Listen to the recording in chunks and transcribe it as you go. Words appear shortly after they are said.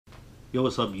Yo,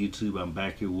 what's up YouTube? I'm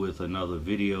back here with another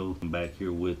video. I'm back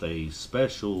here with a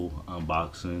special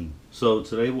unboxing. So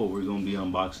today what we're going to be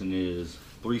unboxing is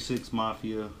 3-6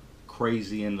 Mafia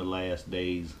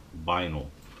CrazyNDaLazDayz vinyl.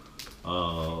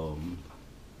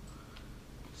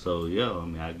 So yeah,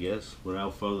 I guess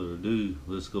without further ado,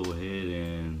 let's go ahead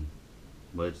and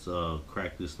let's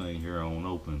crack this thing here on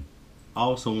open. I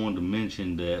also wanted to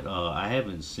mention that I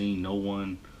haven't seen no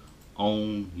one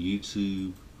on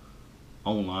YouTube,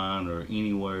 online, or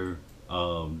anywhere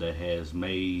that has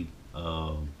made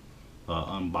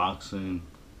unboxing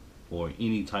or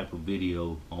any type of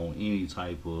video on any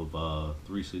type of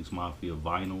 3-6 Mafia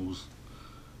vinyls,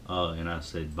 and I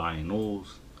said vinyls.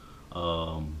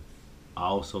 I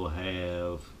also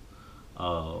have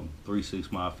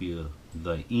 3-6 Mafia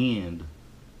The End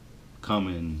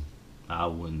coming, I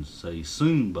wouldn't say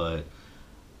soon, but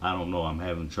I don't know, I'm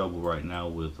having trouble right now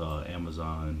with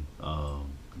Amazon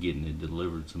getting it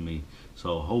delivered to me.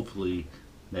 So hopefully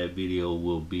that video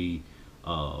will be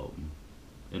in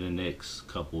the next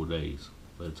couple of days.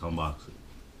 Let's unbox it.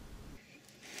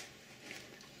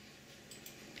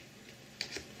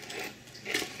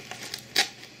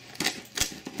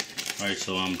 Alright,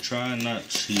 so I'm trying not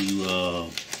to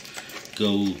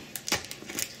go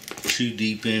too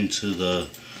deep into the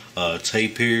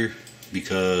tape here,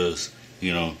 because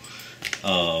you know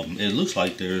it looks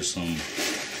like there's some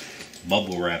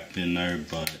bubble wrap in there,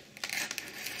 but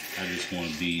I just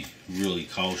want to be really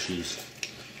cautious.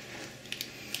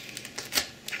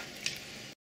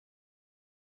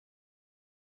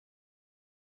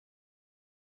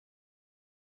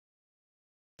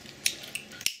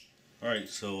 Alright,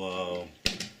 so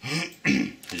as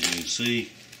you can see,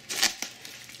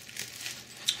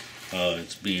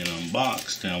 it's being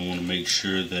unboxed, and I want to make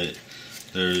sure that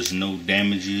there's no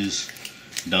damages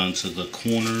done to the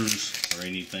corners or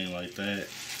anything like that.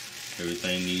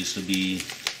 Everything needs to be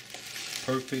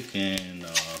perfect and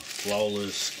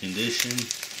flawless condition,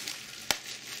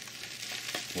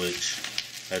 which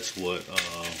that's what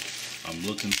I'm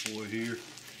looking for here.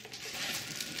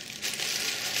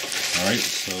 Alright,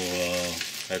 so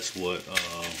that's what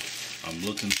I'm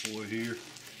looking for here.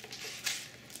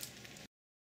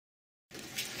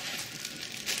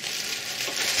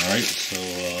 Alright, so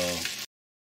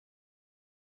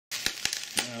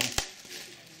now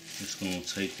just going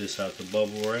to take this out the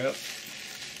bubble wrap.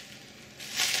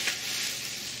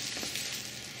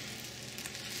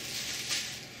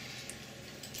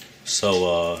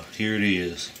 So here it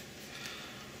is.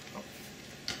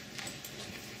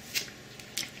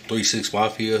 3-6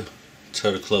 Mafia,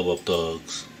 Tear the Club Up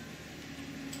Thugs.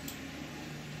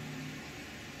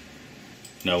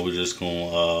 Now we're just going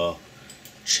to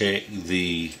check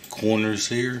the corners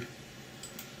here.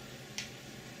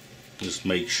 Just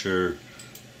make sure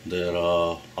that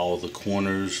all the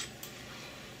corners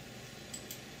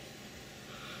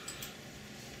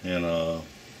in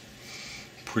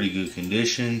pretty good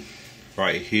condition.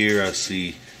 Right here I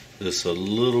see just a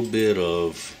little bit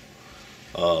of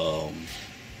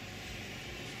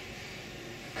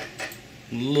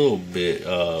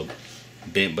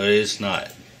bent, but it's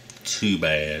not too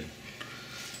bad.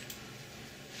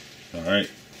 Alright.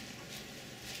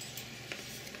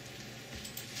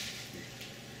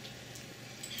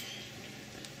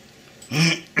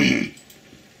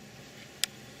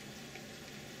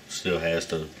 Still has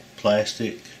the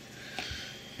plastic,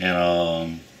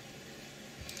 and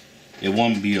it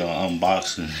wouldn't be an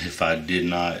unboxing if I did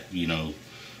not, you know,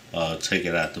 take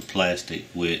it out the plastic,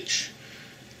 which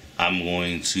I'm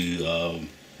going to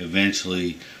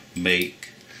eventually make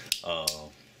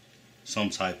some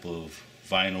type of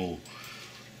vinyl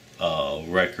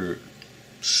record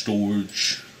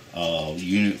storage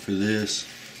unit for this.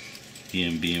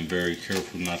 Again, being very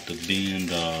careful not to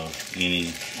bend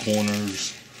any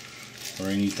corners or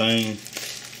anything.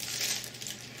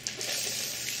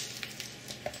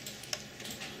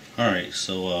 Alright,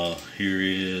 so here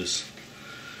is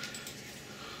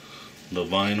the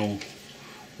vinyl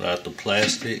without the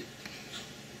plastic.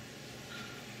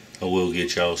 I will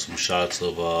get y'all some shots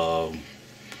of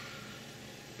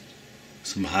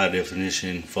some high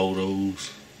definition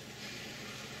photos.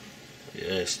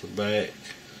 Yeah, that's the back.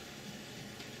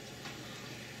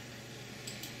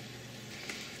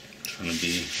 Trying to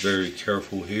be very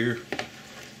careful here.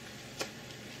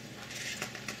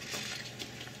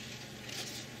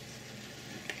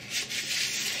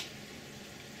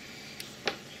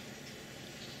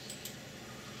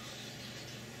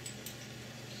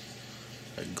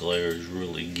 That glare is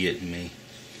really getting me.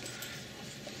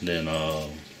 Then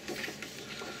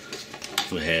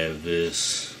we have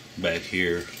this back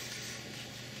here.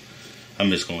 I'm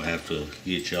just gonna have to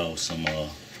get y'all some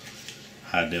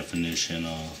high definition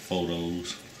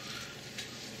photos.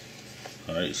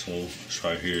 Alright, so this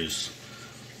right here is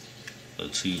the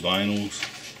 2 vinyls.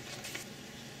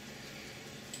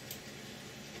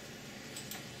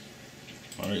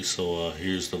 Alright, so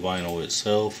here's the vinyl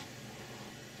itself.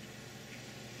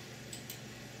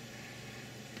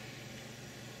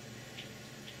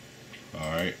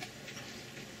 Alright,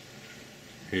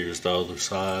 here's the other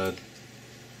side.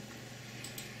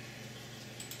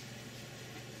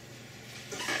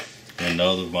 And the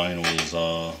other vinyl is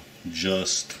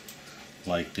just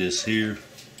like this here.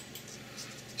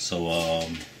 So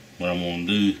what I'm going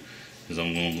to do is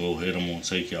I'm going to go ahead, I'm going to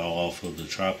take y'all off of the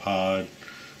tripod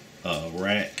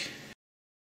rack,